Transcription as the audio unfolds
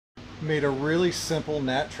Made a really simple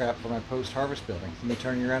gnat trap for my post-harvest building. Let me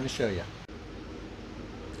turn you around to show you.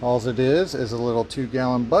 All it is a little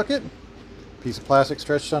 2-gallon bucket, piece of plastic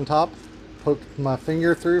stretched on top, poked my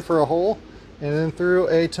finger through for a hole, and then threw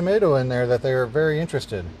a tomato in there that they were very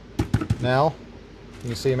interested. Now, you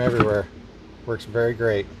can see them everywhere. Works very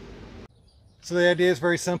great. So the idea is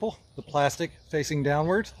very simple. The plastic facing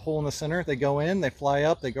downwards, hole in the center, they go in, they fly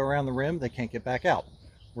up, they go around the rim, they can't get back out.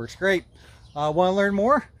 Works great. Want to learn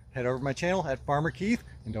more? Head over to my channel at Farmer Keith,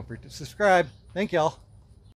 and don't forget to subscribe. Thank y'all.